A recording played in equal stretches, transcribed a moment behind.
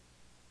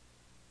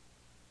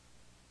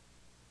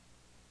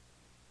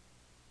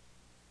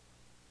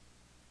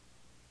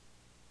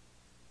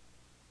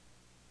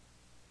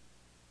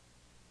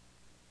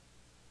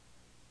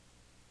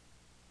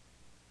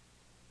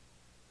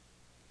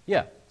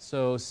Yeah,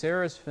 so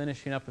Sarah's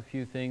finishing up a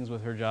few things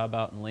with her job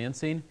out in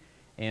Lansing,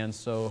 and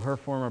so her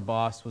former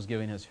boss was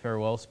giving his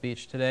farewell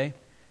speech today,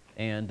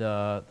 and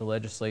the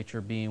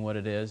legislature being what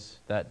it is,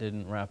 that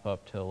didn't wrap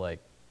up till like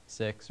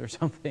 6 or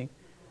something.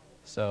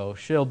 So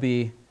she'll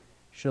be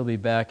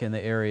back in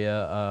the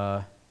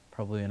area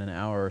probably in an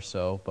hour or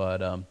so,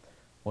 but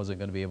wasn't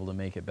going to be able to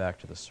make it back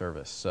to the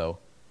service. So,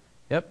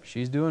 yep,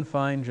 she's doing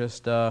fine,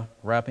 just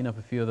wrapping up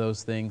a few of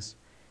those things,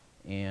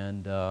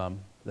 and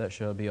that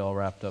should be all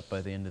wrapped up by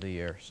the end of the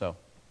year. So,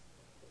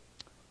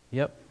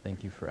 yep,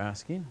 thank you for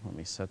asking. Let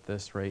me set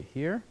this right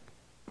here.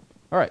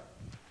 All right,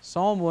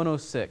 Psalm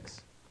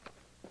 106.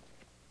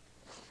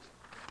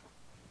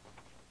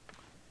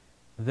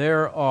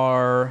 There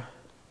are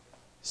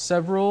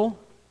several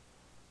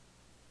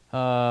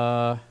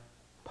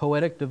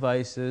poetic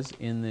devices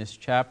in this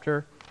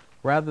chapter.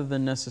 Rather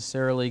than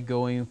necessarily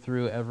going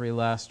through every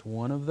last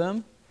one of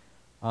them,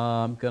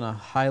 I'm going to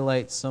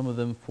highlight some of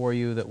them for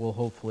you that will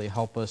hopefully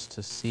help us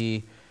to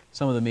see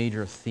some of the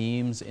major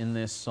themes in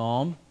this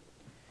psalm.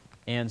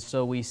 And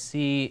so we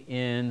see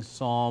in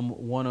Psalm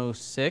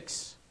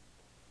 106,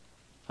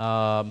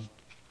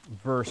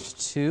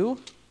 verse 2,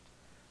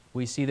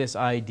 we see this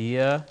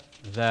idea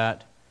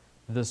that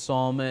the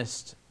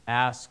psalmist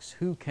asks,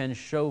 who can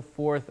show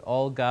forth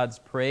all God's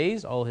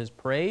praise, all His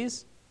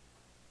praise?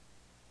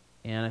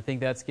 And I think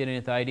that's getting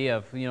at the idea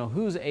of,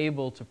 who's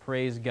able to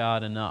praise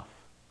God enough?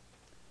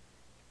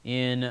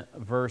 In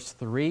verse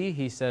 3,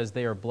 he says,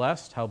 they are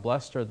blessed. How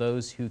blessed are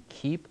those who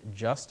keep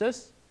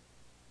justice?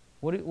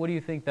 What do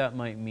you think that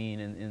might mean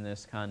in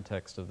this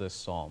context of this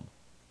psalm?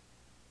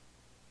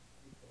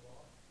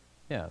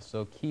 Yeah,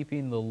 so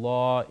keeping the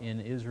law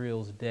in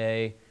Israel's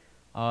day.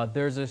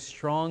 There's a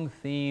strong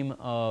theme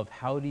of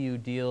how do you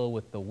deal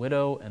with the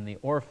widow and the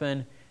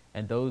orphan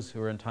and those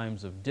who are in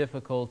times of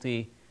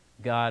difficulty.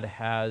 God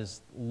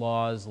has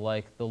laws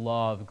like the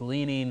law of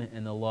gleaning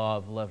and the law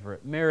of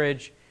levirate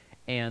marriage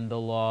and the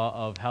law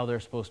of how they're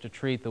supposed to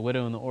treat the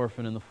widow and the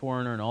orphan and the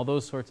foreigner and all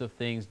those sorts of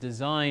things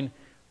designed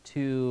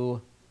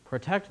to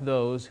protect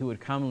those who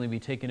would commonly be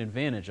taken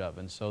advantage of.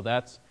 And so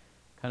that's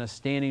kind of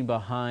standing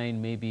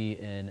behind maybe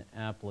an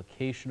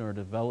application or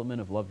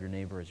development of love your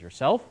neighbor as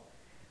yourself.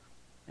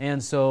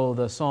 And so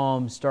the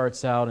psalm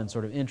starts out and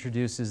sort of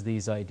introduces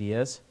these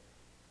ideas.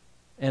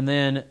 And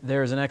then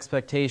there's an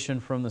expectation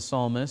from the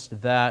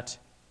psalmist that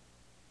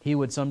he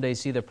would someday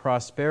see the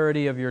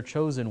prosperity of your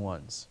chosen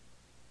ones.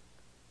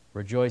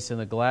 Rejoice in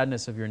the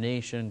gladness of your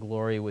nation,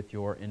 glory with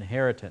your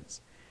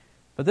inheritance.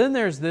 But then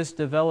there's this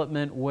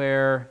development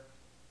where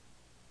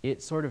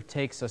it sort of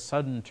takes a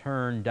sudden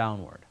turn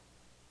downward.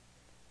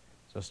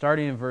 So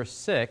starting in verse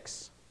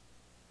 6,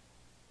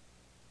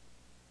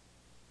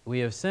 we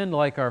have sinned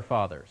like our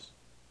fathers.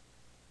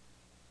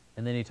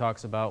 And then he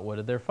talks about what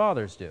did their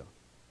fathers do?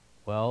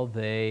 Well,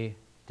 they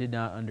did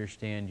not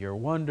understand your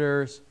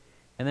wonders.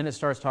 And then it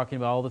starts talking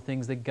about all the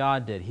things that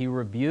God did. He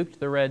rebuked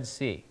the Red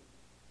Sea.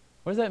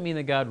 What does that mean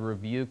that God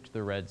rebuked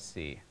the Red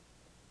Sea?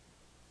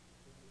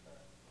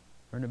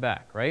 Turn it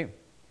back, right?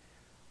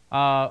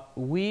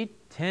 We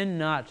tend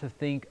not to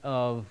think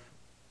of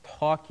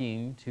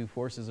talking to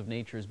forces of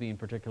nature as being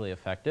particularly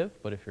effective,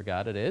 but if you're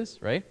God, it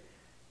is, right?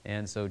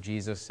 And so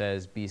Jesus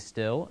says, be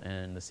still,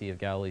 and the Sea of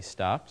Galilee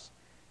stops.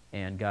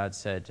 And God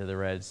said to the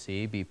Red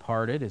Sea, be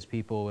parted. As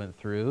people went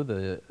through,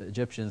 the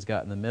Egyptians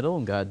got in the middle,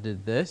 and God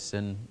did this,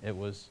 and it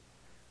was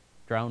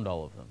drowned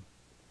all of them.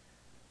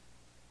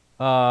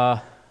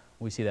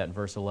 We see that in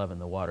verse 11,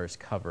 the water is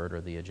covered,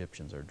 or the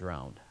Egyptians are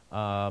drowned.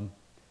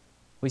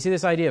 We see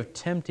this idea of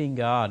tempting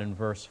God in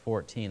verse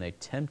 14. They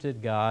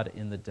tempted God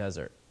in the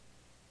desert.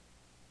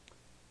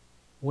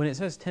 When it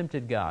says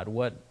tempted God,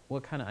 what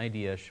kind of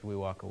idea should we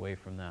walk away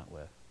from that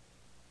with?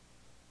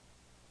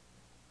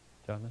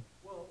 Jonathan?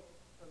 Well,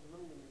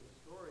 remembering the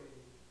story,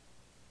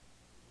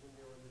 when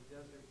they were in the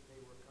desert, they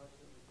were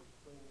constantly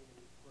complaining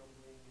and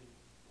grumbling and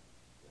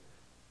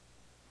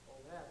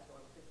all that. So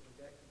I'm thinking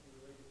that could be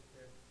related to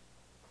their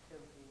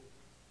tempting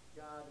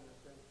God in the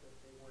sense that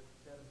they weren't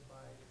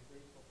satisfied and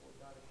grateful for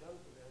what God had done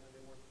for them, and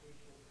they weren't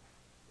patient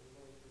and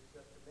willing to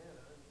accept the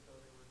manna, and so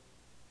they were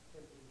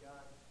tempting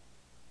God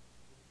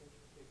in case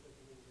they could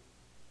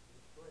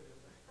destroy them.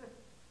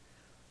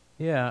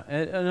 Yeah,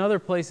 in other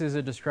places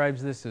it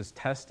describes this as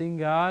testing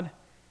God,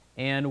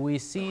 and we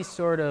see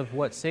sort of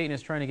what Satan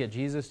is trying to get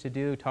Jesus to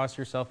do, toss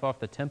yourself off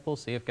the temple,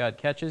 see if God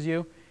catches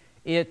you.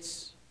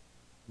 It's,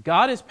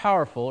 God is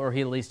powerful, or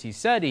at least he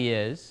said he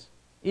is.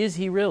 Is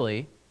he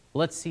really?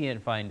 Let's see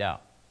and find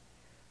out.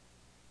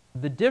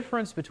 The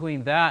difference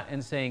between that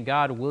and saying,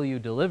 God, will you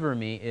deliver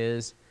me,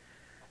 is,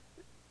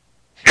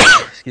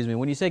 excuse me,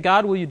 when you say,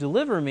 God, will you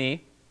deliver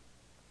me,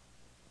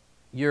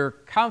 you're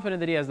confident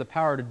that he has the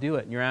power to do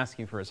it, and you're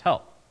asking for his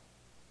help.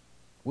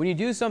 When you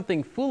do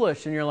something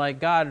foolish and you're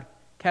like, God,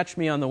 catch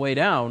me on the way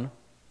down,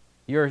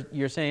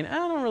 you're saying, I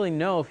don't really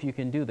know if you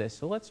can do this,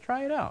 so let's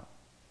try it out.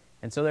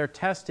 And so they're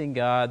testing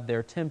God,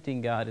 they're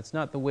tempting God. It's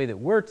not the way that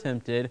we're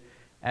tempted,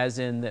 as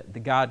in that the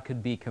God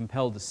could be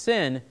compelled to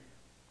sin,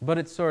 but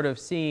it's sort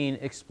of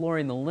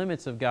exploring the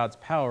limits of God's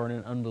power in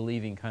an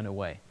unbelieving kind of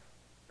way.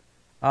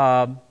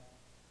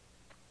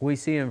 We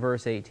see in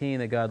verse 18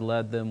 that God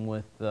led them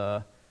with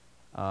verse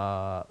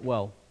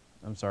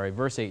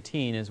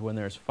 18 is when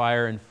there's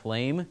fire and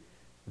flame,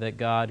 that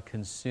God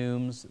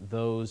consumes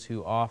those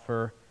who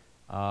offer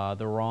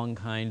the wrong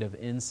kind of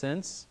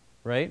incense,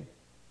 right?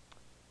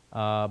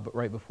 But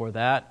right before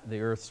that,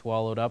 the earth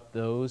swallowed up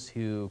those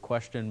who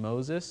questioned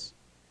Moses.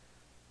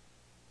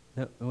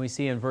 And we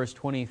see in verse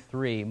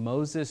 23,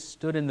 Moses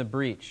stood in the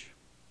breach.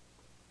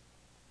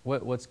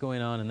 What's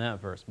going on in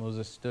that verse?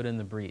 Moses stood in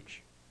the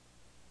breach.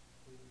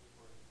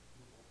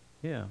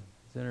 Yeah,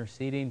 he's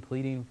interceding,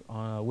 pleading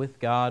with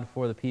God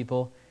for the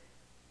people.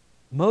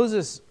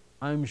 Moses,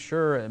 I'm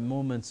sure at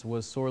moments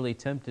was sorely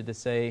tempted to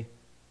say,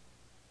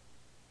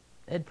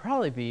 it'd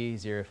probably be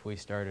easier if we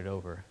started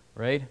over,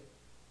 right?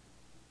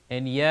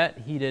 And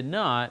yet he did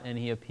not, and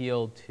he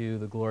appealed to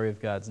the glory of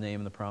God's name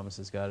and the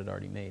promises God had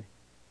already made.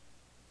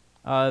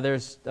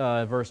 There's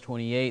verse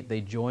 28,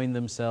 they joined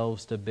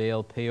themselves to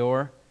Baal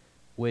Peor,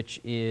 which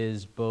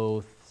is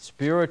both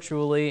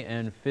spiritually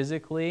and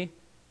physically.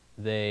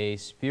 They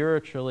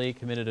spiritually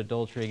committed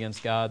adultery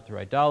against God through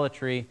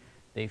idolatry.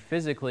 They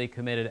physically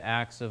committed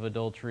acts of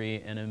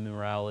adultery and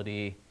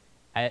immorality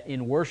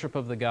in worship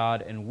of the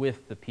god and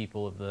with the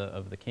people of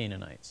the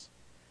Canaanites.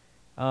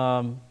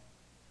 And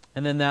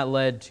then that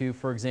led to,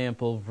 for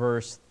example,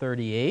 verse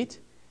 38.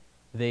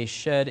 They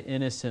shed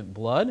innocent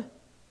blood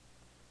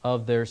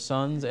of their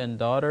sons and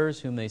daughters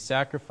whom they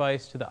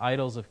sacrificed to the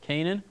idols of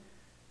Canaan.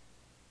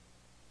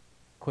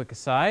 Quick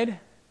aside.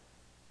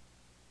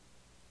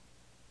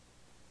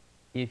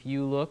 If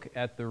you look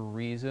at the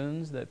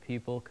reasons that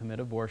people commit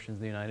abortions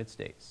in the United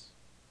States,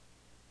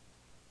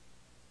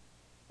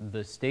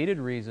 the stated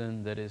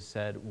reason that is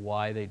said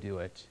why they do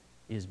it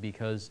is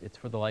because it's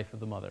for the life of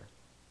the mother.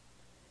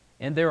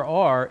 And there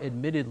are,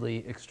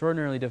 admittedly,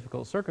 extraordinarily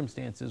difficult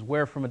circumstances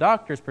where, from a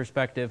doctor's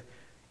perspective,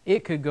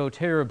 it could go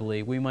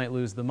terribly. We might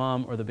lose the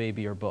mom or the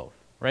baby or both,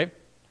 right?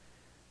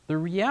 The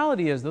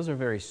reality is those are a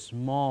very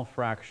small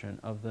fraction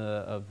of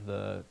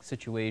the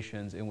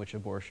situations in which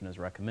abortion is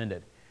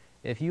recommended.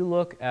 If you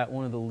look at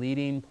one of the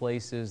leading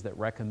places that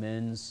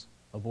recommends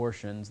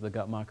abortions, the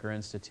Guttmacher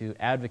Institute,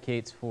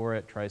 advocates for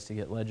it, tries to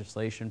get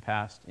legislation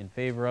passed in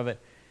favor of it,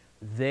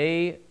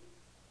 they,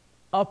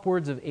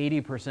 upwards of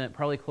 80%,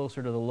 probably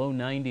closer to the low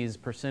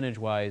 90s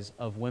percentage-wise,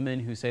 of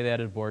women who say they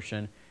had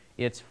abortion,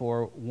 it's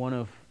for one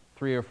of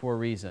 3 or 4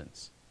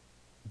 reasons.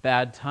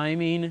 Bad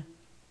timing,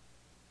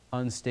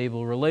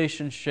 unstable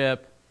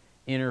relationship,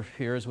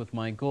 interferes with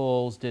my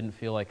goals, didn't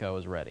feel like I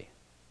was ready.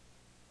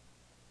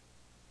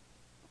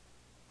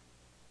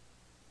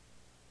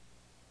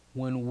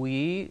 When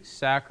we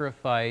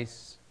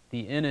sacrifice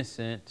the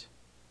innocent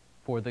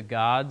for the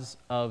gods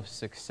of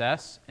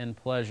success and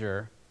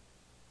pleasure,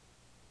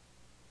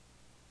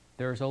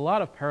 there's a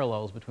lot of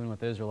parallels between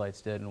what the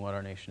Israelites did and what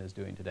our nation is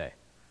doing today,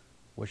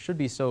 which should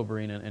be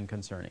sobering and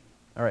concerning.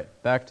 All right,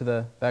 back to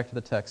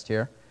the text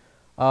here.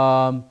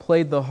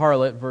 Played the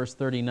harlot, verse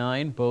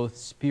 39, both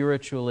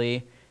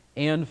spiritually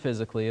and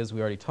physically, as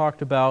we already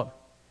talked about.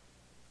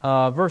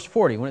 Verse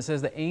 40, when it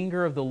says the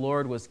anger of the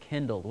Lord was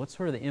kindled, what's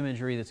sort of the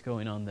imagery that's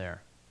going on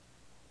there?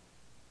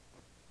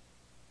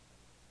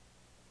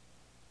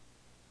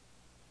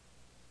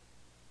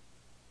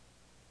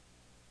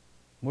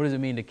 What does it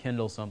mean to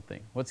kindle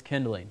something? What's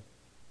kindling?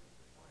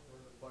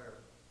 Fire.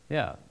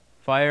 Yeah,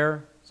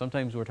 fire.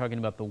 Sometimes we're talking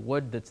about the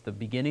wood that's the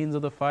beginnings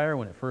of the fire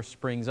when it first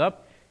springs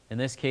up. In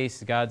this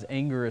case, God's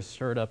anger is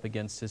stirred up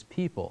against his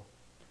people.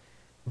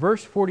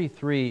 Verse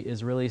 43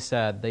 is really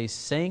sad. They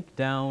sank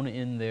down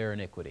in their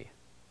iniquity.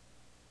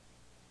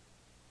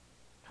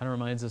 Kind of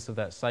reminds us of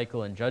that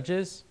cycle in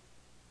Judges.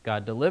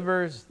 God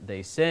delivers,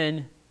 they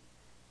sin,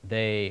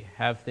 they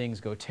have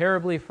things go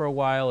terribly for a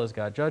while as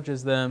God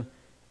judges them,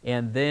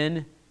 and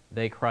then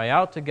they cry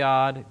out to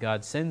God,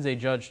 God sends a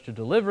judge to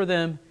deliver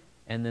them,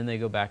 and then they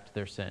go back to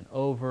their sin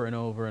over and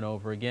over and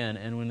over again.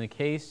 And in the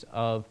case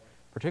of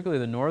particularly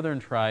the northern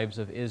tribes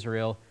of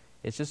Israel,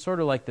 it's just sort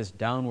of like this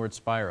downward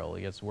spiral.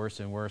 It gets worse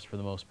and worse for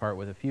the most part,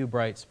 with a few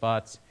bright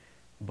spots,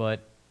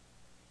 but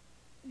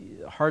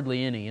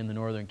hardly any in the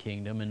northern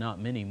kingdom and not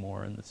many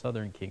more in the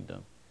southern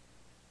kingdom.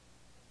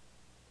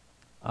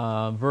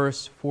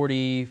 Verse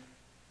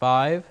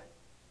 45,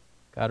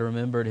 God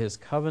remembered his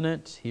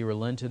covenant. He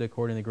relented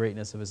according to the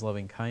greatness of his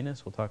loving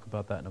kindness. We'll talk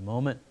about that in a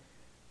moment.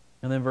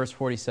 And then verse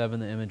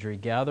 47, the imagery,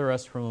 gather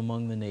us from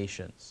among the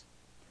nations.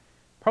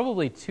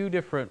 Probably 2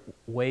 different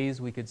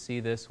ways we could see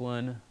this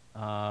one.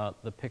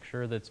 The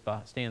picture that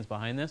stands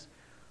behind this.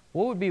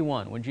 What would be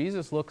one? When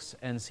Jesus looks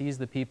and sees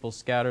the people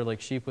scattered like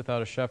sheep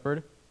without a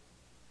shepherd,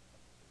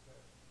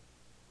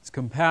 it's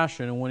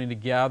compassion and wanting to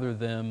gather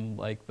them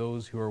like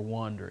those who are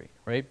wandering,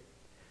 right?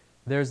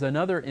 There's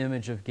another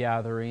image of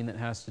gathering that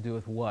has to do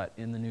with what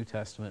in the New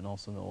Testament and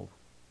also in the Old?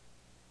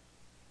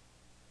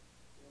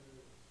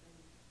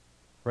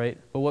 Right?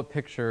 But what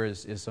picture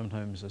is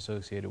sometimes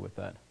associated with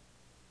that?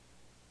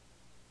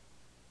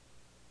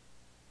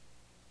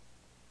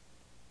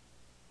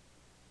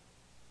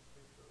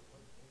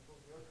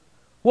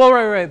 Well,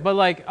 right. But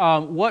like,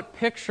 what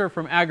picture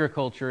from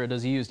agriculture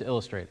does he use to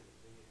illustrate?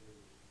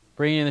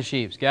 Bringing in the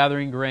sheep,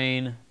 gathering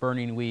grain,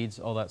 burning weeds,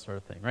 all that sort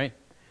of thing, right?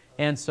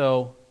 And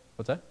so,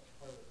 what's that?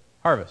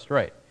 Harvest,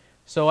 right.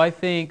 So I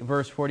think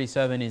verse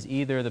 47 is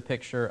either the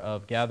picture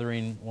of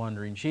gathering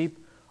wandering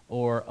sheep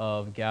or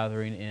of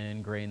gathering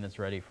in grain that's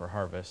ready for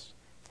harvest.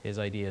 His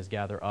idea is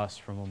gather us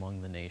from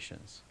among the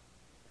nations.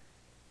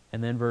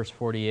 And then verse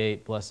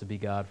 48, blessed be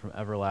God from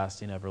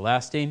everlasting,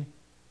 everlasting.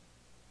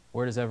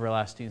 Where does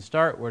everlasting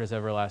start? Where does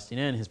everlasting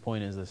end? His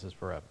point is this is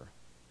forever.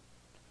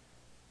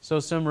 So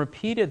some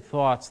repeated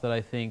thoughts that I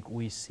think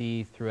we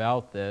see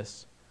throughout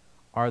this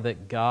are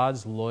that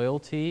God's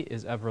loyalty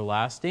is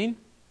everlasting.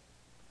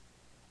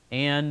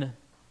 And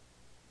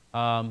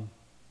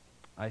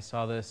I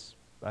saw this,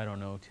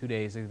 2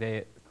 days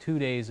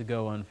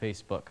ago on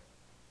Facebook.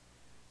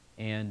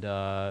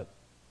 And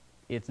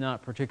it's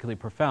not particularly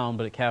profound,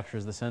 but it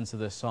captures the sense of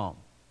this psalm.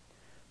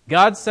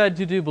 God said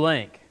to do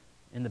blank.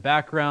 In the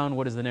background,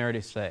 what does the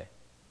narrative say?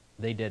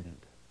 They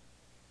didn't.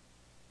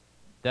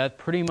 That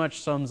pretty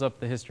much sums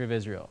up the history of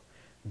Israel.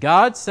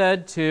 God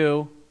said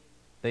to,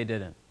 they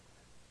didn't.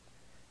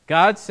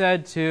 God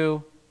said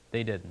to,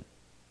 they didn't.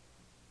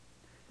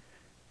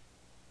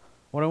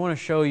 What I want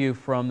to show you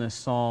from this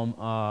psalm,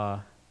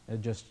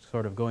 just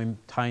sort of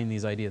tying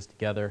these ideas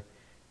together,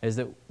 is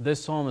that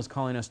this psalm is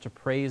calling us to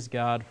praise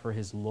God for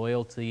His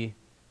loyalty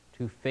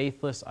to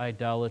faithless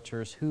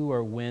idolaters who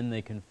or when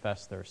they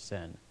confess their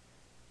sin.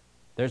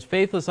 There's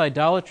faithless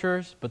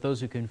idolaters, but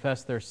those who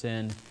confess their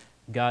sin,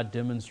 God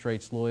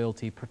demonstrates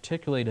loyalty,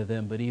 particularly to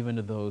them, but even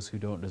to those who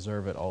don't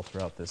deserve it all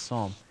throughout this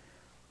psalm.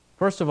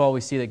 First of all,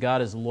 we see that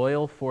God is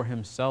loyal for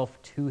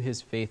Himself to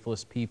His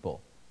faithless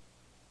people.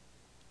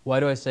 Why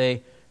do I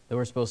say that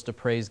we're supposed to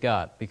praise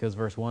God? Because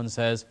verse 1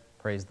 says,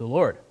 praise the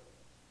Lord.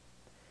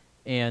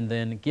 And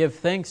then give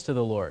thanks to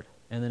the Lord.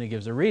 And then it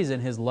gives a reason.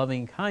 His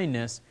loving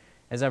kindness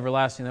is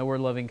everlasting. That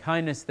word loving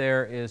kindness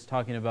there is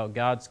talking about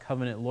God's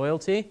covenant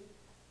loyalty.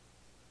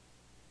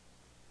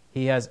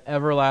 He has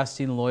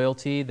everlasting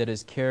loyalty that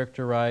is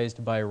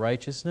characterized by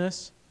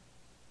righteousness.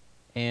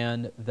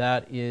 And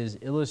that is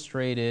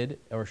illustrated,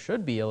 or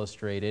should be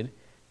illustrated,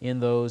 in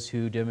those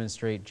who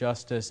demonstrate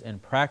justice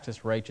and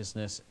practice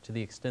righteousness to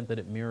the extent that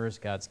it mirrors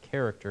God's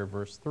character,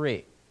 verse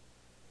 3.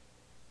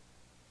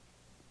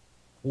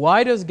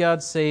 Why does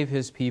God save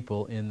His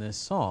people in this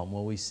psalm?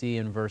 Well, we see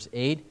in verse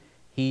 8,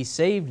 He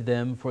saved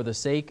them for the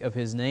sake of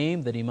His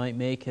name, that He might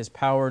make His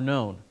power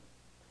known.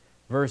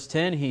 Verse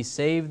 10, He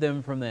saved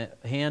them from the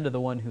hand of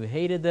the one who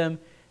hated them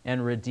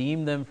and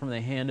redeemed them from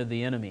the hand of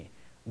the enemy.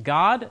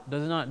 God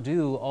does not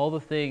do all the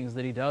things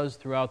that He does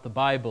throughout the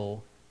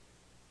Bible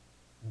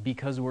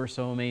because we're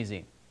so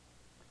amazing.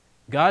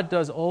 God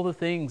does all the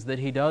things that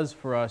He does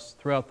for us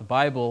throughout the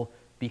Bible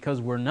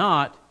because we're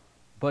not,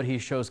 but He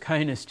shows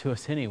kindness to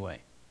us anyway.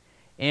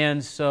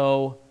 And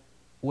so,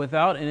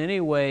 without in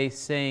any way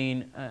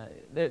saying,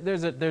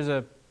 there's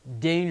a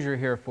danger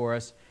here for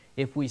us.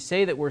 If we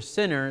say that we're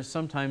sinners,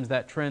 sometimes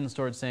that trends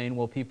towards saying,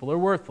 well, people are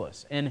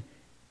worthless. And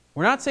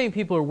we're not saying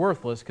people are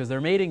worthless because they're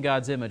made in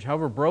God's image.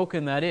 However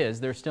broken that is,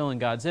 they're still in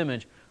God's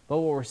image. But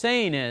what we're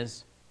saying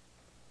is,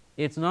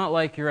 it's not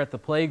like you're at the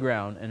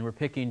playground and we're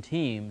picking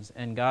teams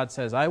and God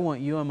says, I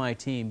want you on my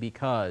team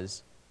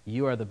because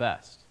you are the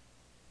best.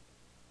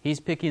 He's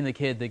picking the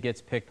kid that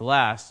gets picked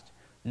last,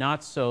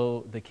 not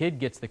so the kid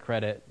gets the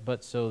credit,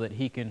 but so that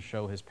he can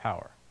show his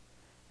power.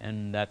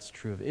 And that's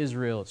true of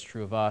Israel, it's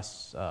true of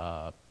us.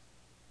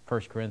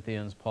 1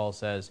 Corinthians, Paul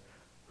says,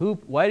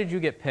 why did you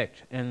get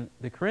picked? And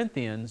the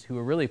Corinthians, who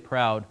were really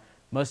proud,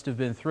 must have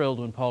been thrilled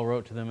when Paul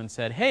wrote to them and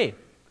said, hey,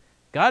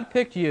 God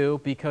picked you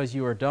because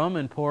you are dumb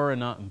and poor and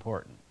not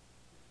important.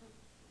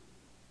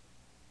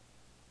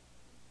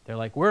 They're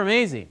like, we're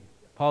amazing.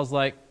 Paul's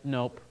like,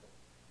 nope.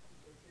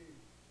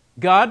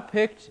 God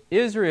picked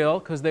Israel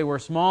because they were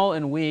small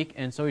and weak,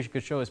 and so He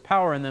could show His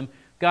power in them.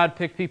 God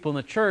picked people in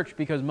the church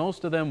because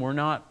most of them were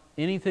not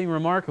anything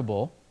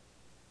remarkable.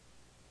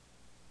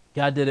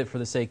 God did it for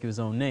the sake of His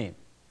own name.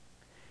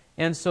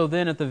 And so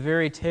then at the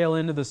very tail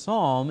end of the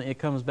psalm, it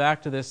comes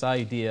back to this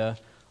idea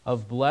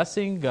of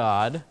blessing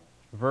God,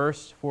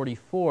 verse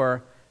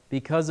 44,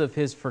 because of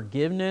His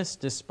forgiveness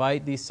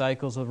despite these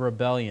cycles of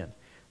rebellion.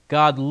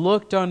 God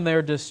looked on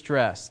their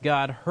distress.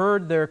 God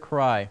heard their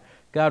cry.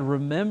 God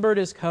remembered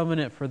His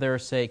covenant for their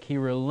sake. He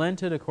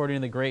relented according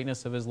to the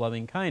greatness of His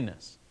loving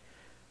kindness.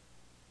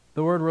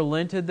 The word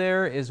relented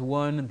there is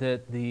one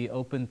that the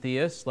open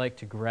theists like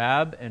to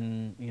grab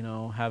and,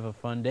 have a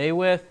fun day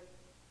with.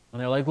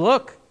 And they're like,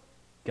 look,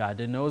 God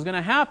didn't know it was going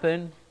to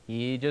happen.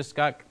 He just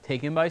got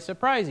taken by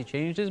surprise. He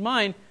changed His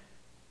mind.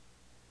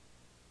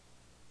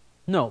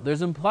 No,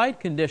 there's implied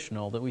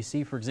conditional that we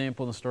see, for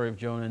example, in the story of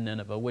Jonah and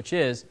Nineveh, which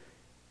is,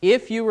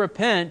 if you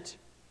repent,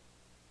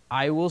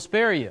 I will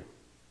spare you.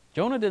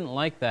 Jonah didn't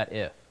like that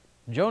if.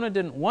 Jonah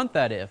didn't want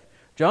that if.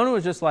 Jonah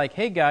was just like,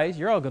 hey guys,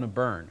 you're all going to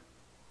burn.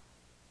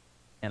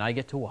 And I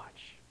get to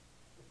watch.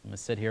 I'm going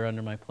to sit here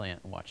under my plant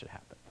and watch it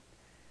happen.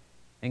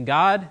 And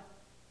God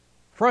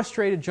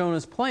frustrated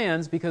Jonah's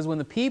plans because when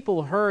the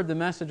people heard the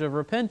message of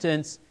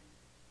repentance,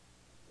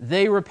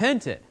 they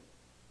repented.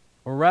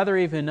 Or rather,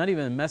 not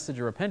even a message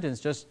of repentance,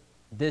 just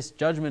this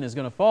judgment is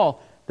going to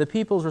fall, the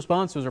people's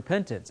response was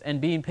repentance. And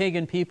being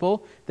pagan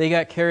people, they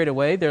got carried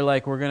away. They're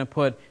like, we're going to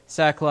put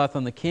sackcloth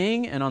on the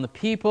king and on the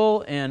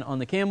people and on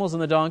the camels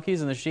and the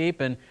donkeys and the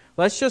sheep, and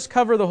let's just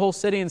cover the whole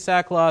city in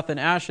sackcloth and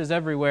ashes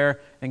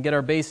everywhere and get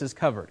our bases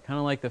covered. Kind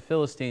of like the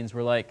Philistines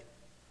were like,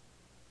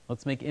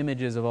 let's make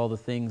images of all the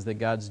things that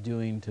God's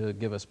doing to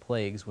give us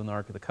plagues when the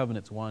Ark of the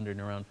Covenant's wandering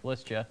around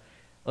Philistia.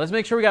 Let's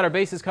make sure we got our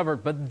bases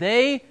covered. But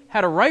they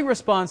had a right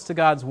response to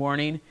God's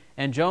warning,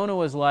 and Jonah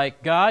was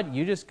like, God,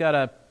 you just got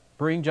to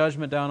bring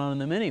judgment down on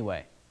them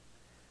anyway.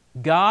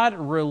 God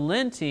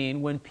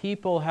relenting when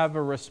people have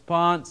a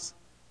response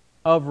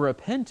of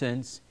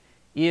repentance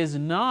is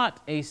not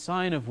a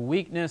sign of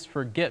weakness,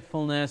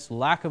 forgetfulness,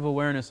 lack of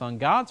awareness on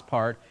God's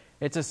part.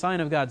 It's a sign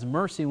of God's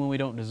mercy when we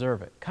don't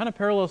deserve it. Kind of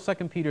parallels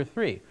 2 Peter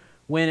 3,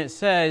 when it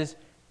says,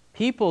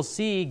 people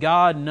see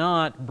God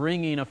not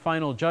bringing a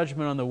final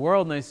judgment on the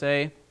world, and they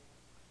say,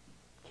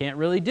 can't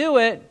really do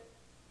it,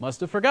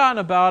 must have forgotten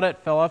about it,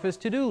 fell off his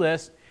to-do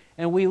list.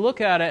 And we look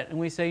at it and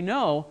we say,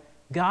 no,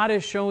 God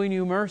is showing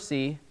you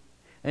mercy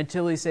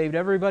until He saved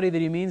everybody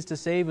that He means to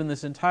save in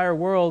this entire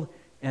world,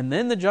 and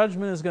then the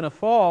judgment is going to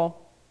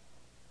fall.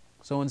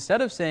 So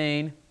instead of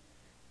saying,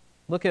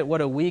 look at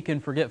what a weak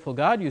and forgetful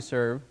God you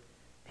serve,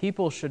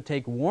 people should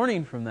take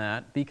warning from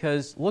that,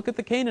 because look at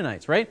the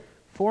Canaanites, right?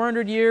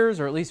 400 years,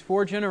 or at least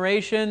 4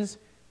 generations,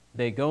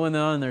 they go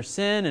on their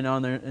sin and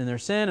on in their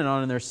sin and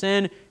on in their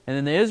sin, and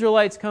then the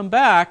Israelites come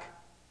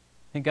back,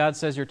 and God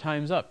says, your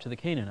time's up to the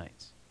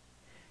Canaanites.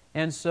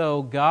 And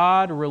so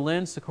God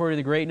relents according to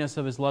the greatness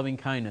of His loving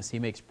kindness. He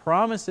makes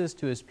promises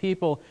to His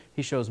people.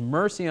 He shows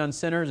mercy on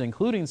sinners,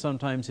 including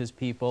sometimes His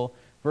people.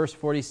 Verse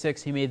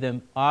 46, He made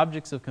them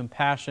objects of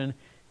compassion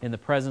in the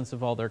presence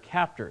of all their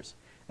captors.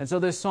 And so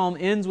this psalm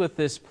ends with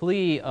this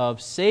plea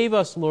of, save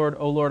us, Lord,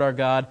 O Lord our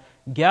God,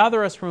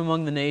 gather us from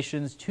among the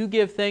nations to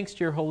give thanks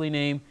to your holy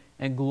name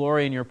and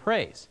glory in your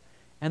praise.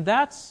 And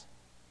that's,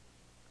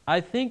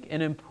 I think,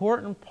 an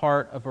important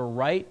part of a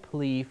right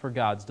plea for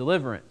God's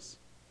deliverance.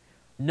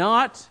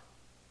 Not,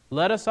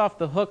 let us off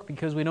the hook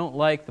because we don't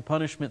like the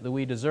punishment that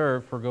we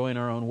deserve for going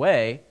our own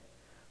way,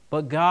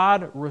 but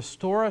God,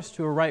 restore us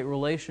to a right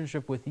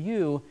relationship with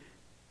you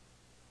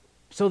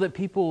so that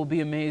people will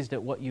be amazed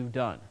at what you've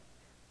done.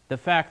 The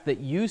fact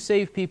that you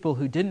save people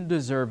who didn't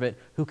deserve it,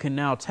 who can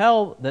now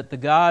tell that the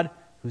God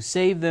who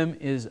saved them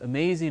is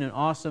amazing and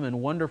awesome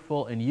and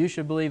wonderful, and you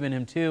should believe in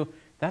Him too.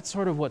 That's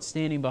sort of what's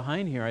standing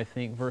behind here, I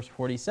think, verse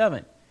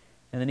 47.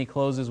 And then he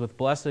closes with,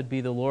 blessed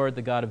be the Lord,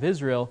 the God of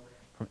Israel,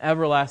 from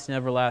everlasting to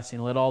everlasting.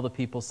 Let all the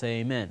people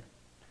say amen.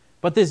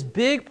 But this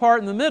big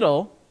part in the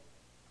middle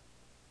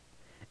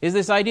is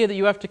this idea that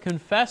you have to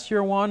confess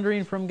your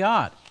wandering from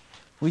God.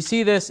 We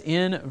see this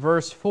in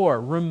verse 4.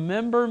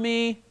 Remember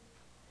me,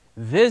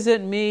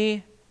 visit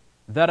me,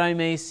 that I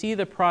may see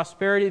the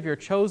prosperity of your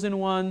chosen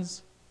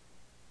ones.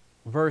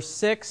 Verse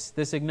 6,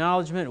 this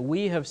acknowledgement,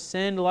 we have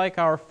sinned like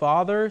our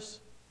fathers.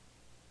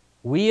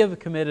 We have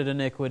committed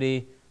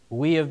iniquity.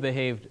 We have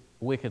behaved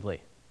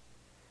wickedly.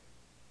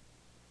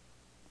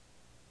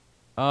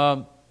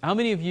 How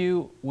many of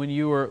you, when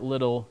you were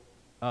little,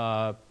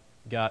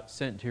 got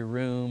sent to your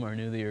room or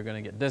knew that you were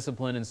going to get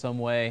disciplined in some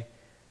way,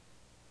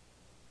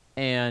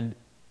 and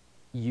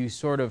you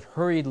sort of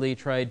hurriedly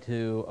tried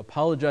to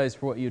apologize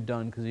for what you'd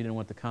done because you didn't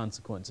want the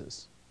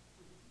consequences?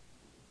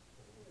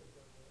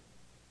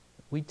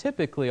 We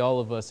typically, all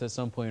of us, at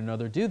some point or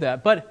another, do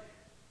that. But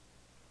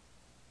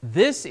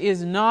this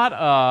is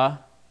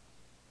not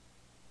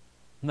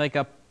like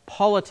a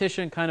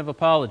politician kind of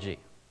apology.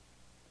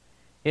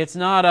 It's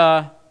not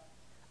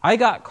I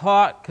got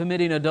caught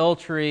committing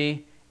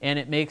adultery and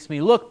it makes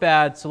me look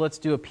bad, so let's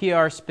do a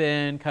PR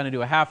spin, kind of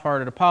do a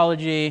half-hearted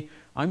apology,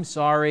 I'm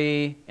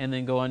sorry, and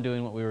then go on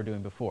doing what we were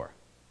doing before.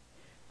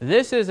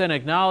 This is an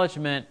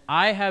acknowledgement,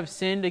 I have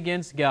sinned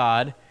against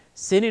God.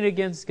 Sinning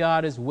against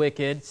God is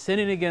wicked.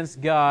 Sinning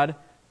against God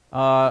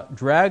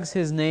drags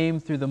His name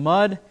through the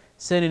mud.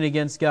 Sinning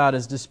against God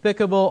is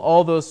despicable.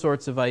 All those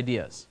sorts of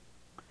ideas.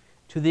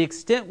 To the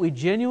extent we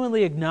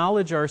genuinely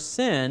acknowledge our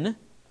sin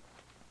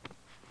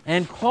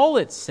and call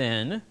it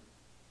sin,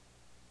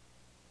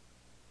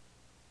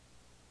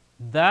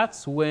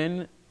 that's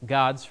when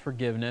God's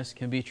forgiveness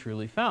can be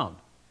truly found.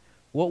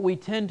 What we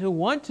tend to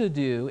want to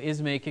do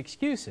is make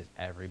excuses.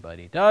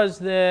 Everybody does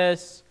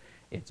this.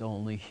 It's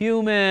only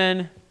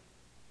human.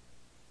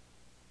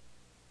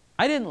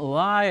 I didn't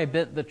lie, I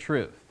bit the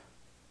truth.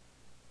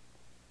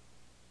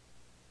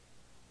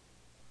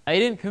 I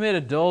didn't commit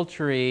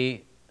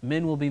adultery.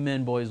 Men will be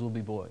men, boys will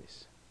be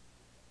boys.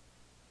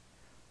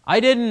 I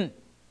didn't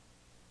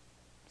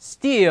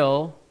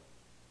steal.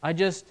 I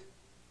just,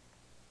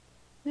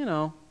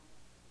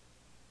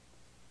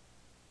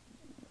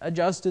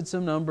 adjusted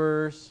some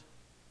numbers,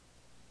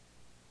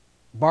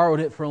 borrowed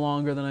it for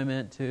longer than I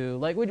meant to.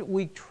 Like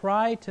we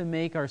try to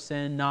make our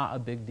sin not a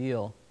big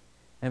deal.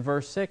 And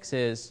verse 6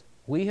 is,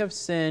 we have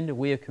sinned,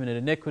 we have committed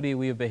iniquity,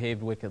 we have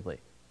behaved wickedly.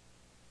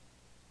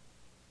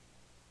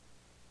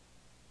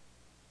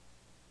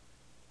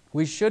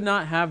 We should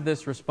not have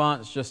this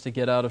response just to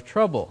get out of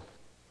trouble.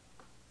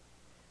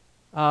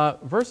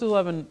 Verses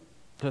 11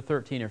 to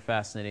 13 are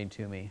fascinating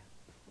to me.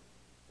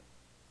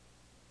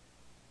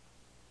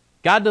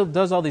 God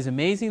does all these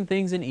amazing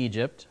things in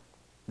Egypt.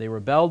 They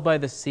rebelled by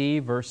the sea,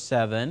 verse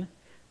 7.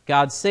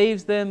 God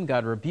saves them.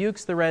 God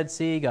rebukes the Red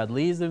Sea. God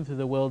leads them through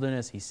the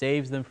wilderness. He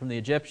saves them from the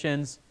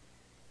Egyptians.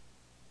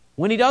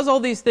 When he does all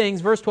these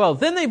things, verse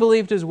 12, then they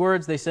believed his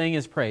words, they sang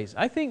his praise.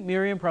 I think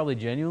Miriam probably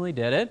genuinely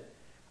did it.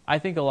 I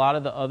think a lot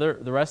of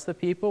the rest of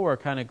the people were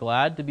kind of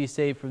glad to be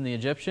saved from the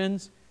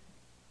Egyptians.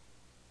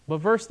 But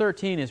verse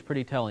 13 is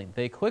pretty telling.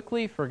 They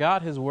quickly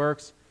forgot his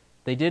works.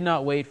 They did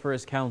not wait for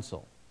his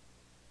counsel.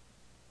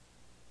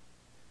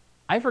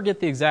 I forget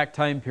the exact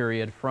time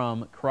period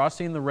from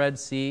crossing the Red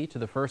Sea to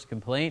the first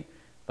complaint,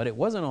 but it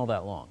wasn't all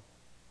that long.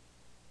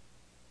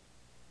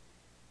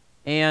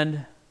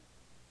 And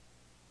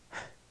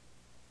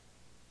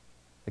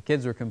the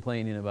kids were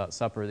complaining about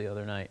supper the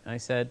other night. I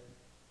said,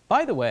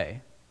 by the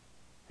way,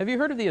 have you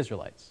heard of the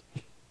Israelites?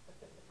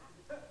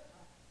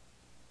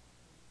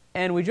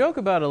 And we joke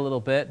about it a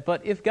little bit,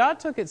 but if God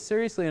took it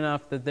seriously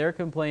enough that their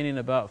complaining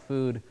about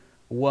food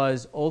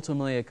was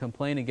ultimately a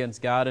complaint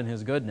against God and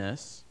his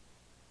goodness,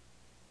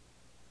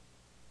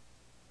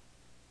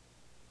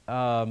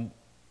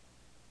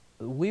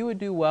 we would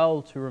do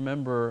well to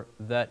remember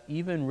that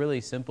even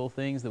really simple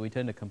things that we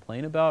tend to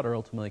complain about are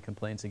ultimately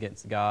complaints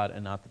against God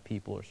and not the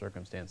people or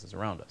circumstances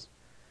around us.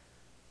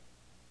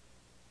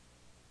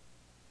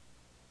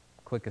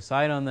 Quick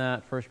aside on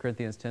that, 1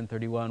 Corinthians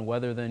 10:31,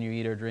 whether then you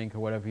eat or drink or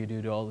whatever you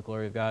do to all the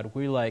glory of God,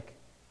 we like,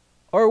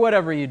 or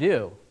whatever you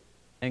do.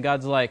 And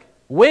God's like,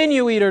 when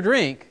you eat or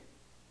drink,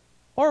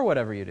 or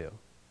whatever you do.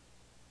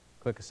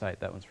 Quick aside,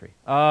 that one's free.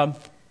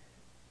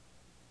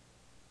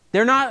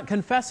 They're not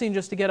confessing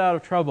just to get out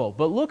of trouble,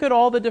 but look at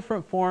all the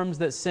different forms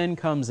that sin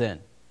comes in.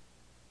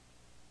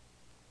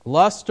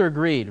 Lust or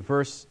greed,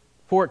 verse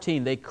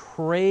 14, they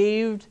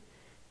craved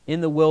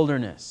in the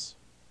wilderness.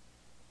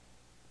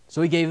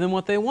 So he gave them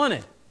what they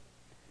wanted,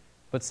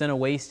 but sent a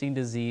wasting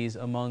disease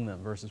among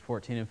them, verses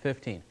 14 and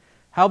 15.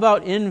 How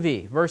about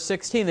envy? Verse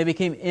 16, they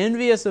became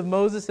envious of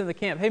Moses in the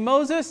camp. Hey,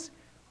 Moses,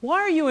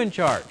 why are you in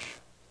charge?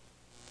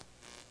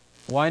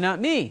 Why not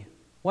me?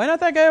 Why not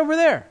that guy over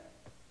there?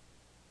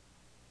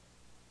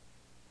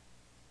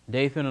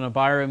 Dathan and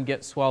Abiram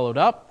get swallowed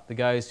up. The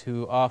guys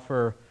who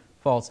offer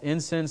false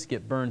incense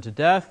get burned to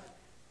death.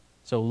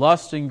 So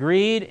lust and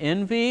greed,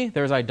 envy.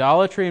 There's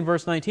idolatry in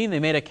verse 19. They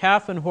made a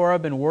calf in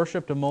Horeb and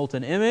worshipped a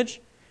molten image.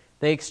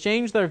 They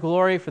exchanged their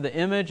glory for the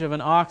image of an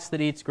ox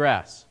that eats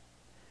grass.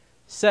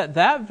 Set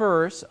that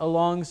verse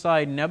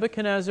alongside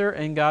Nebuchadnezzar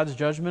and God's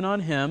judgment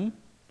on him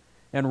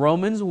and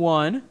Romans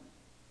 1.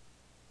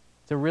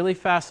 It's a really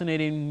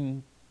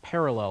fascinating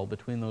parallel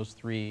between those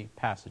three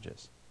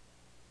passages.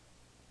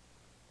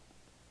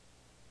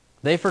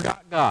 They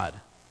forgot God,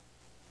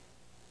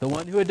 the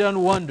one who had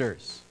done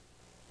wonders.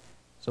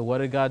 So what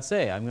did God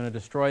say? I'm going to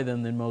destroy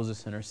them, then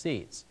Moses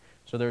intercedes.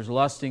 So there's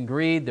lust and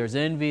greed, there's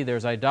envy,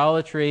 there's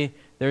idolatry,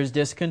 there's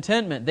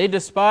discontentment. They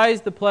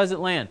despised the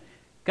pleasant land.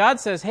 God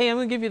says, hey, I'm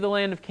going to give you the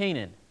land of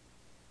Canaan.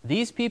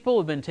 These people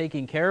have been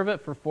taking care of it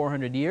for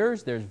 400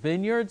 years. There's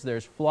vineyards,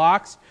 there's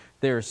flocks,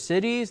 there's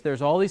cities,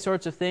 there's all these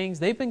sorts of things.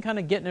 They've been kind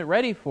of getting it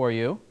ready for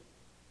you.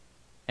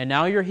 And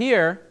now you're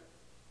here,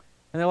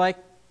 and they're like,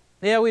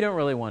 yeah, we don't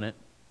really want it.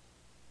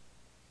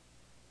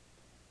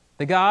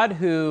 The God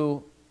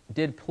who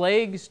did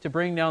plagues to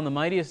bring down the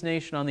mightiest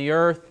nation on the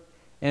earth,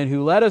 and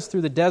who led us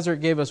through the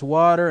desert, gave us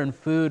water and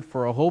food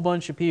for a whole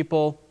bunch of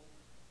people.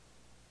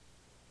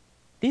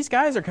 These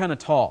guys are kind of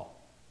tall.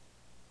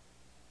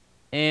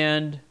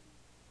 And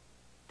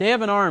they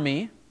have an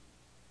army,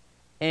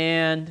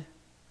 and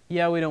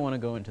yeah, we don't want to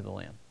go into the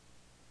land.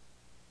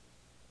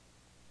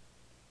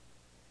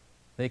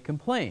 They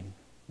complain.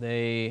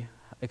 They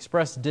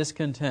express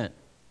discontent.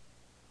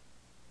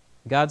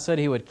 God said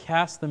he would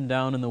cast them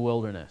down in the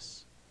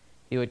wilderness.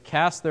 He would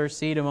cast their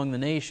seed among the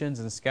nations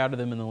and scatter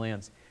them in the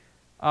lands.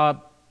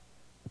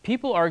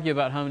 People argue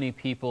about how many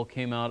people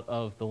came out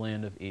of the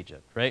land of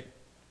Egypt, right?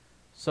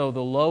 So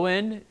the low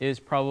end is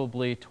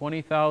probably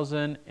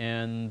 20,000,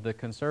 and the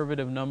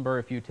conservative number,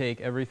 if you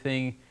take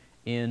everything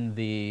in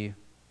the,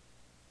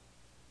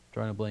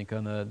 trying to blank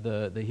on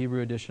the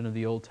Hebrew edition of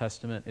the Old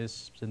Testament,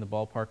 is in the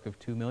ballpark of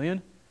 2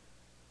 million.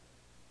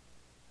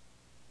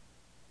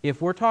 If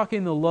we're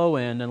talking the low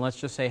end, and let's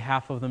just say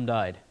half of them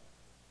died,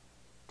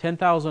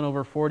 10,000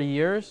 over 40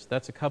 years,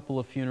 that's a couple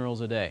of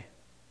funerals a day.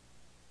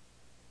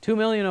 2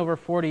 million over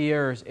 40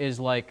 years is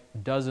like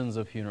dozens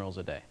of funerals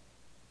a day.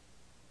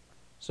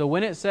 So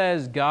when it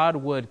says God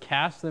would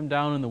cast them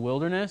down in the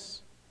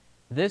wilderness,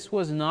 this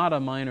was not a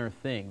minor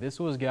thing. This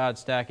was God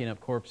stacking up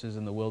corpses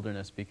in the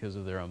wilderness because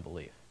of their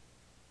unbelief.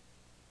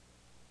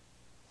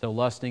 So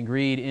lust and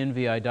greed,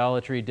 envy,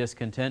 idolatry,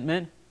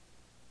 discontentment.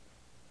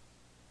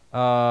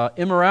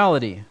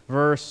 Immorality,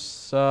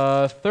 verse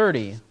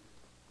 30.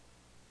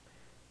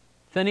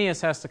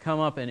 Phinehas has to come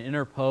up and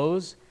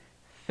interpose.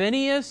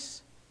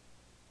 Phinehas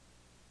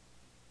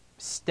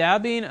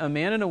stabbing a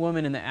man and a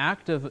woman in the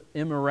act of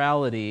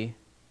immorality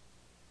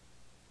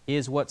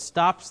is what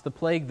stops the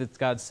plague that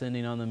God's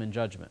sending on them in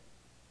judgment.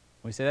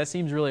 We say that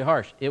seems really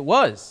harsh. It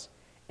was.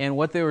 And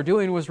what they were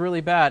doing was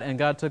really bad, and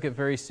God took it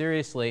very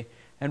seriously.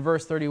 And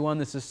verse 31,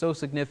 this is so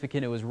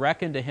significant. It was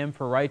reckoned to him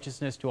for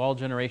righteousness to all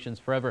generations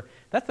forever.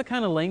 That's the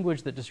kind of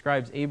language that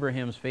describes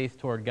Abraham's faith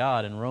toward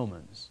God in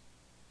Romans.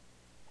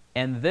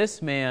 And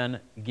this man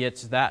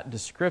gets that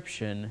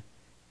description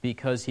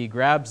because he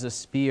grabs a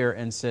spear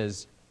and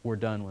says, we're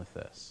done with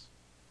this.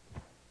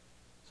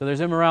 So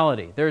there's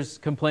immorality. There's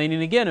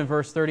complaining again in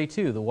verse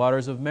 32. The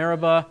waters of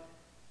Meribah,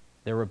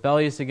 they're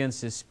rebellious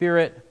against his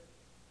spirit.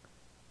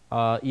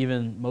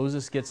 Even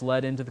Moses gets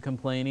led into the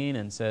complaining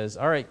and says,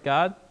 all right,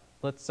 God,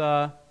 let's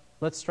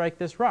strike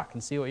this rock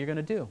and see what you're going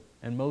to do.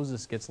 And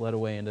Moses gets led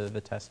away into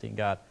the testing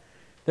God.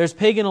 There's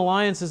pagan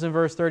alliances in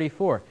verse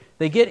 34.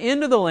 They get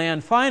into the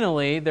land,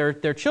 finally,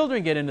 their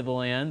children get into the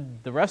land,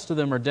 the rest of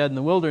them are dead in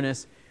the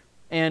wilderness,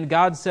 and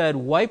God said,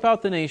 wipe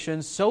out the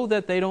nations so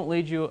that they don't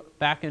lead you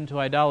back into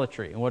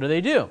idolatry. And what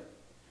do?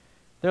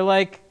 They're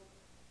like,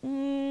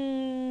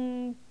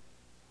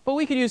 but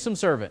we could use some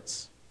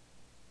servants.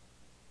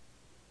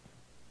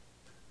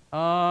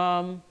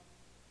 Maybe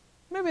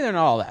they're not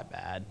all that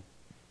bad.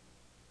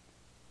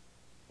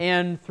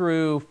 And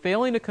through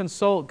failing to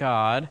consult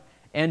God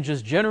and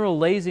just general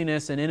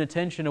laziness and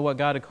inattention to what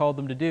God had called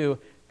them to do,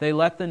 they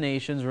let the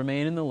nations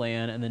remain in the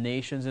land, and the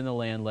nations in the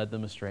land led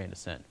them astray into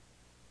sin.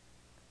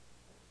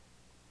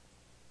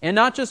 And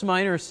not just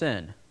minor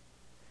sin.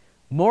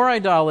 More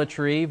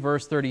idolatry,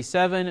 verse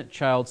 37,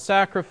 child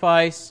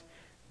sacrifice,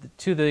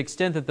 to the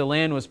extent that the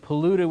land was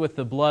polluted with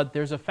the blood.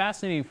 There's a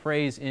fascinating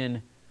phrase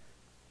in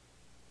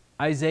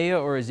Isaiah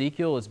or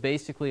Ezekiel. It's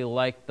basically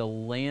like the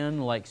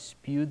land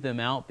spewed them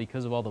out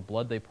because of all the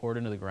blood they poured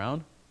into the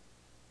ground.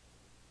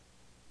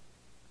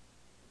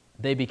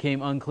 They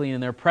became unclean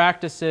in their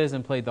practices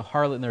and played the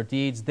harlot in their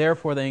deeds.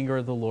 Therefore the anger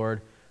of the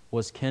Lord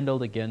was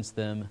kindled against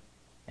them,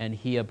 and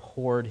he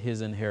abhorred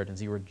his inheritance.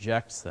 He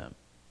rejects them.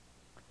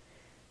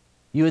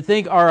 You would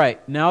think, all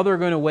right, now they're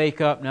going to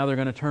wake up, now they're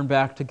going to turn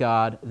back to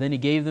God. Then he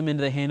gave them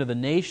into the hand of the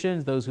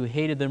nations. Those who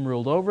hated them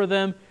ruled over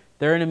them.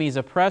 Their enemies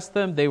oppressed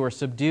them. They were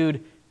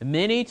subdued.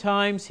 Many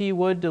times he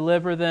would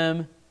deliver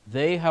them.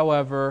 They,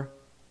 however,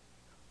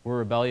 were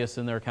rebellious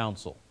in their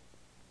counsel,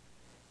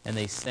 and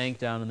they sank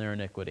down in their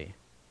iniquity.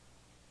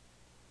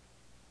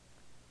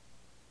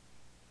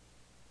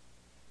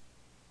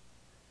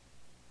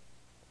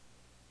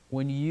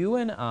 When you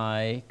and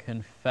I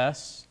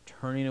confess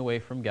turning away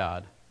from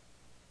God,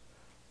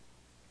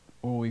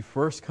 when we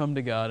first come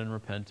to God in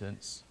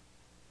repentance,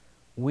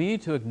 we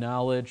need to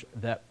acknowledge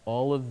that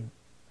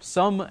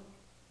some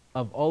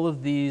of all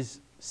of these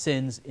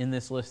sins in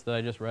this list that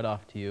I just read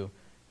off to you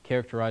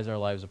characterize our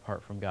lives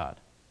apart from God.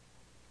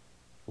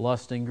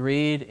 Lust and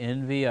greed,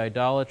 envy,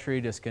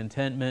 idolatry,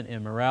 discontentment,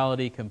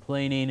 immorality,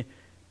 complaining,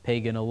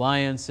 pagan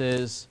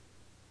alliances,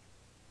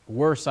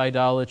 worse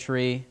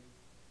idolatry,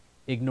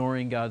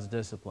 ignoring God's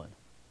discipline.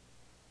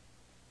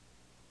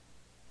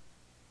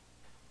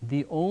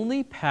 The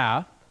only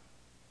path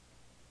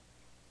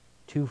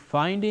to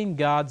finding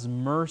God's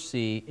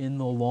mercy in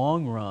the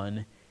long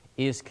run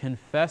is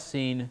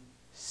confessing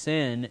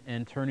sin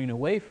and turning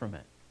away from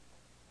it.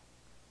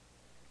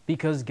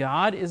 Because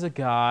God is a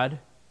God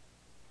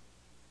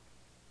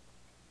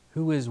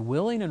who is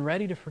willing and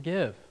ready to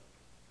forgive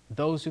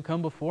those who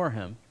come before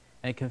him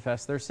and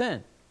confess their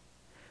sin.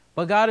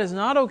 But God is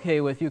not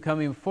okay with you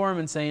coming before him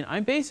and saying,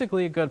 I'm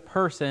basically a good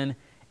person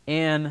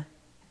and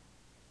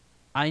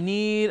I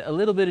need a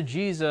little bit of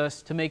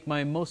Jesus to make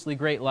my mostly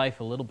great life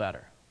a little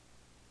better.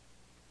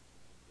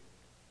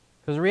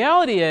 Because the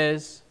reality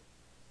is,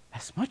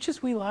 as much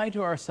as we lie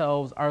to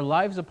ourselves, our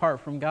lives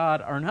apart from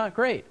God are not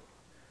great.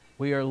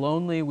 We are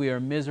lonely, we are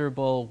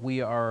miserable,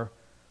 we are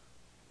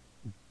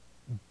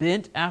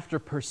bent after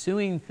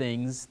pursuing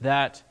things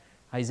that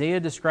Isaiah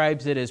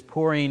describes it as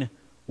pouring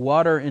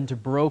water into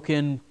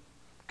broken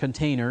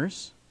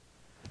containers.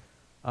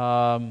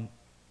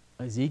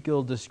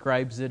 Ezekiel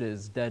describes it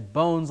as dead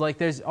bones.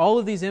 There's all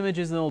of these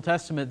images in the Old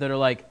Testament that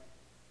are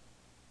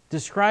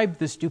describe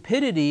the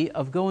stupidity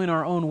of going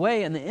our own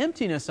way and the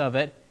emptiness of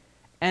it.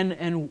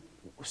 And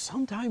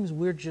sometimes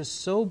we're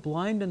just so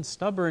blind and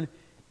stubborn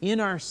in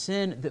our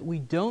sin that we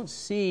don't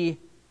see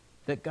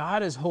that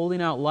God is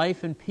holding out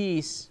life and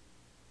peace.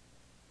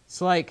 It's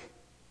like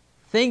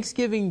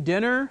Thanksgiving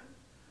dinner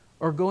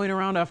or going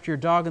around after your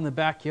dog in the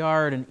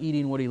backyard and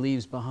eating what he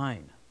leaves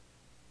behind.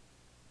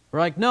 We're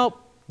like, nope,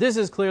 this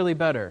is clearly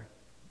better.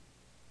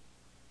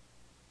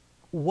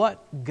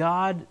 What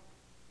God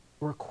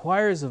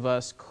requires of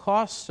us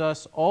costs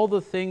us all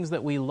the things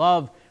that we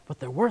love, but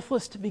they're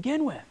worthless to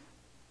begin with.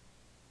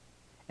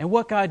 And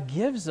what God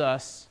gives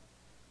us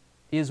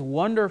is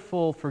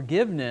wonderful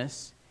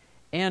forgiveness,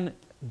 and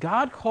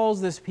God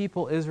calls this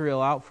people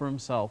Israel out for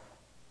himself.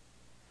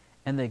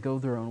 And they go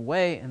their own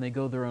way, and they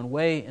go their own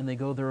way, and they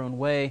go their own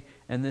way.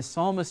 And this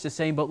psalmist is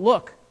saying, but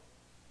look,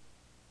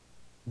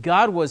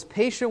 God was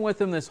patient with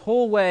them this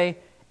whole way,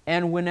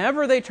 and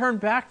whenever they turned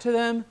back to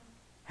them,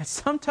 and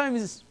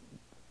sometimes,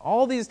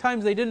 all these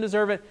times they didn't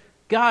deserve it,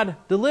 God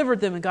delivered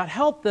them and God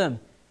helped them.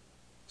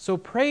 So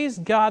praise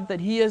God that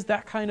he is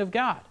that kind of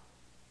God.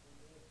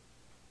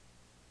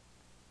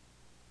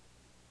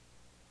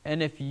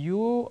 And if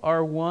you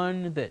are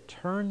one that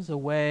turns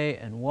away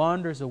and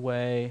wanders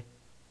away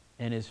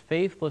and is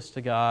faithless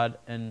to God,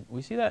 and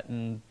we see that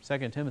in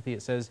 2 Timothy,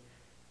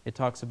 it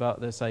talks about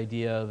this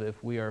idea of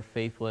if we are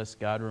faithless,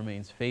 God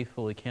remains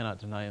faithful, he cannot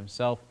deny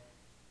himself.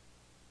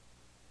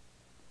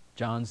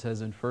 John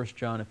says in 1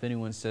 John, if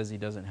anyone says he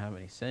doesn't have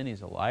any sin,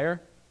 he's a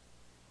liar.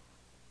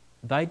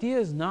 The idea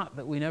is not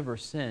that we never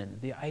sin.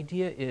 The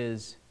idea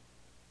is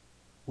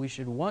we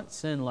should want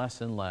sin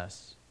less and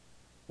less.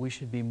 We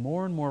should be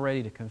more and more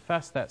ready to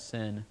confess that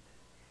sin,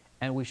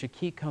 and we should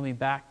keep coming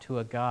back to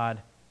a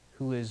God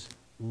who is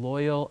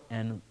loyal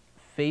and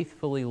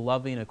faithfully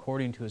loving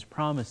according to his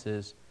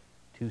promises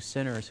to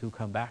sinners who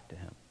come back to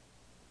him.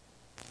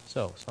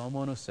 So, Psalm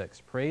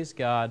 106, praise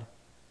God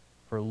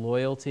for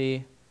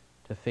loyalty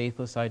to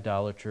faithless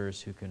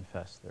idolaters who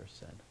confess their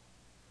sin.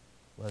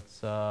 Let's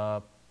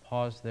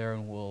pause there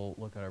and we'll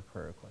look at our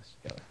prayer requests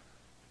together.